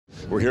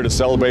We're here to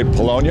celebrate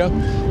Polonia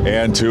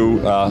and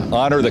to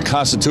honor the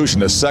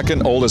Constitution, the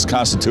second oldest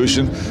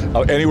Constitution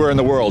anywhere in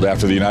the world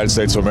after the United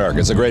States of America.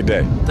 It's a great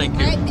day. Thank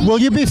you. Will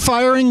you be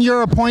firing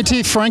your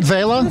appointee, Frank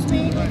Vela?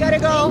 Gotta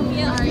go.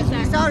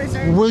 Sorry,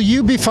 sir. Will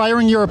you be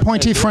firing your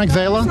appointee, Frank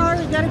Vela?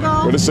 Sorry, gotta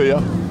go. Good to see you.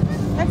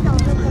 Let's go.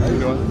 How you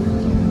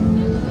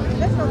doing?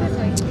 Let's go this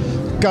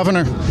way.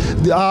 Governor,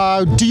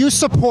 do you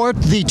support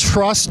the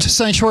Trust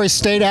Sanctuary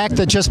State Act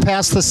that just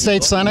passed the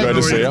state Senate? Good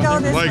to see you. Let's go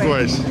this way.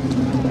 Likewise.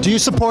 Do you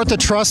support the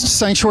Trust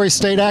Sanctuary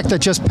State Act that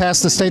just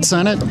passed the state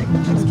Senate?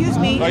 Excuse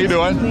me. How you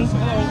doing?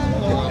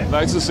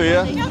 Nice to see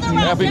you.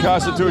 Happy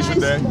Constitution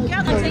Day.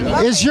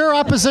 Is your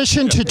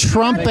opposition to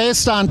Trump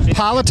based on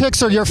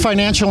politics or your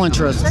financial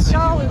interests? Let's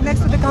go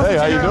next to the Hey,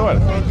 how you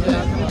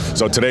Constitution. doing?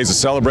 So today's a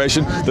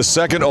celebration, the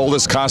second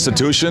oldest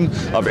Constitution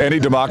of any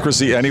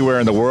democracy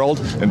anywhere in the world,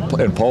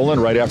 in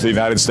Poland, right after the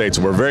United States.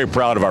 And we're very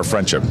proud of our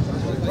friendship.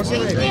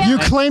 You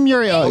claim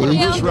your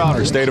Bruce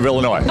Rauner, state of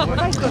Illinois.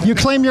 you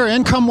claim your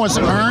income was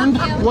earned.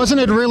 Wasn't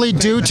it really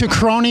due to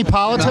crony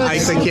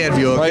politics? Take care of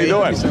you, How okay? you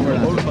doing?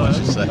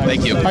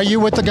 Thank you. Are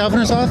you with the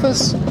governor's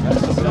office?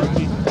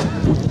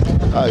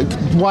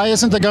 Why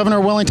isn't the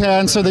governor willing to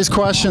answer these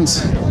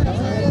questions?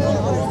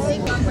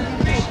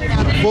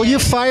 Will you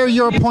fire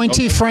your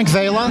appointee, Frank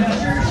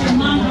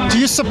Vela? Do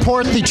you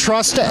support the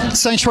Trust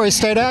Sanctuary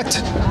State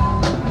Act?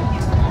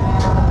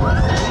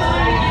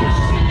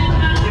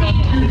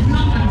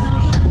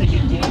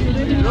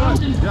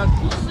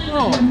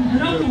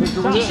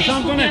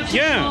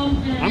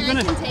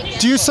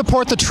 Do you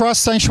support the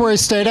Trust Sanctuary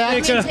State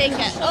Act?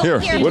 Here,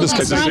 we'll just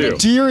take this to you.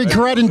 Do you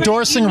regret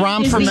endorsing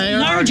Rom for mayor?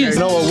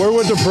 No, we're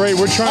with the parade.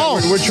 We're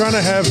trying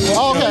to have.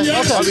 Oh,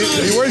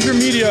 okay. Where's your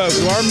media?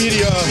 Our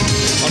media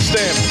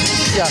stamp.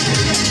 Yeah.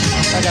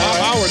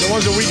 The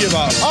ones that we give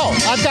out. Oh,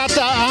 I've got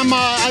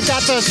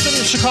the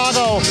City of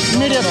Chicago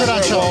media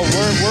credential. Well,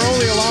 we're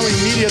only allowing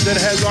media that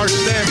has our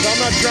stamp. I'm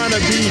not trying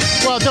to be.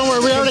 Well, don't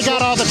worry. We already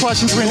got all the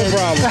questions we need. No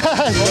problem.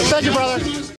 Thank you, brother.